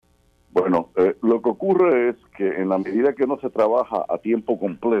Bueno, lo que ocurre es que en la medida que no se trabaja a tiempo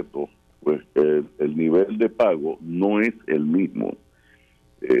completo, pues el nivel de pago no es el mismo.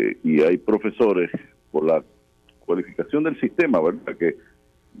 Y hay profesores, por la cualificación del sistema, ¿verdad?, que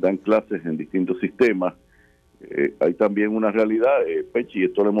dan clases en distintos sistemas. Hay también una realidad, Pechi, y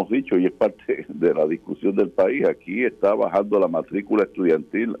esto lo hemos dicho, y es parte de la discusión del país. Aquí está bajando la matrícula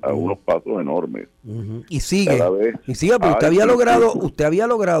estudiantil a unos pasos enormes. Y sigue, pero usted había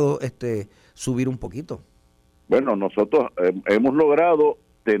logrado subir un poquito. Bueno, nosotros hemos logrado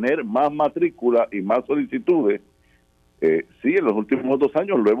tener más matrícula y más solicitudes. Sí, en los últimos 2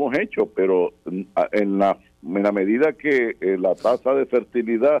 años lo hemos hecho, pero en la medida que la tasa de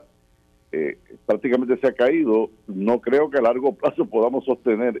fertilidad prácticamente se ha caído, no creo que a largo plazo podamos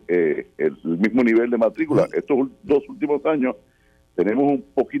sostener el mismo nivel de matrícula. Estos 2 últimos años tenemos un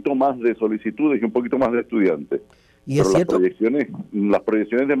poquito más de solicitudes y un poquito más de estudiantes. Y pero es cierto, las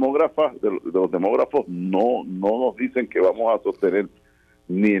proyecciones demógrafas de los demógrafos no nos dicen que vamos a sostener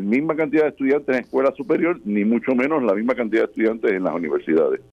ni la misma cantidad de estudiantes en escuela superior, ni mucho menos la misma cantidad de estudiantes en las universidades.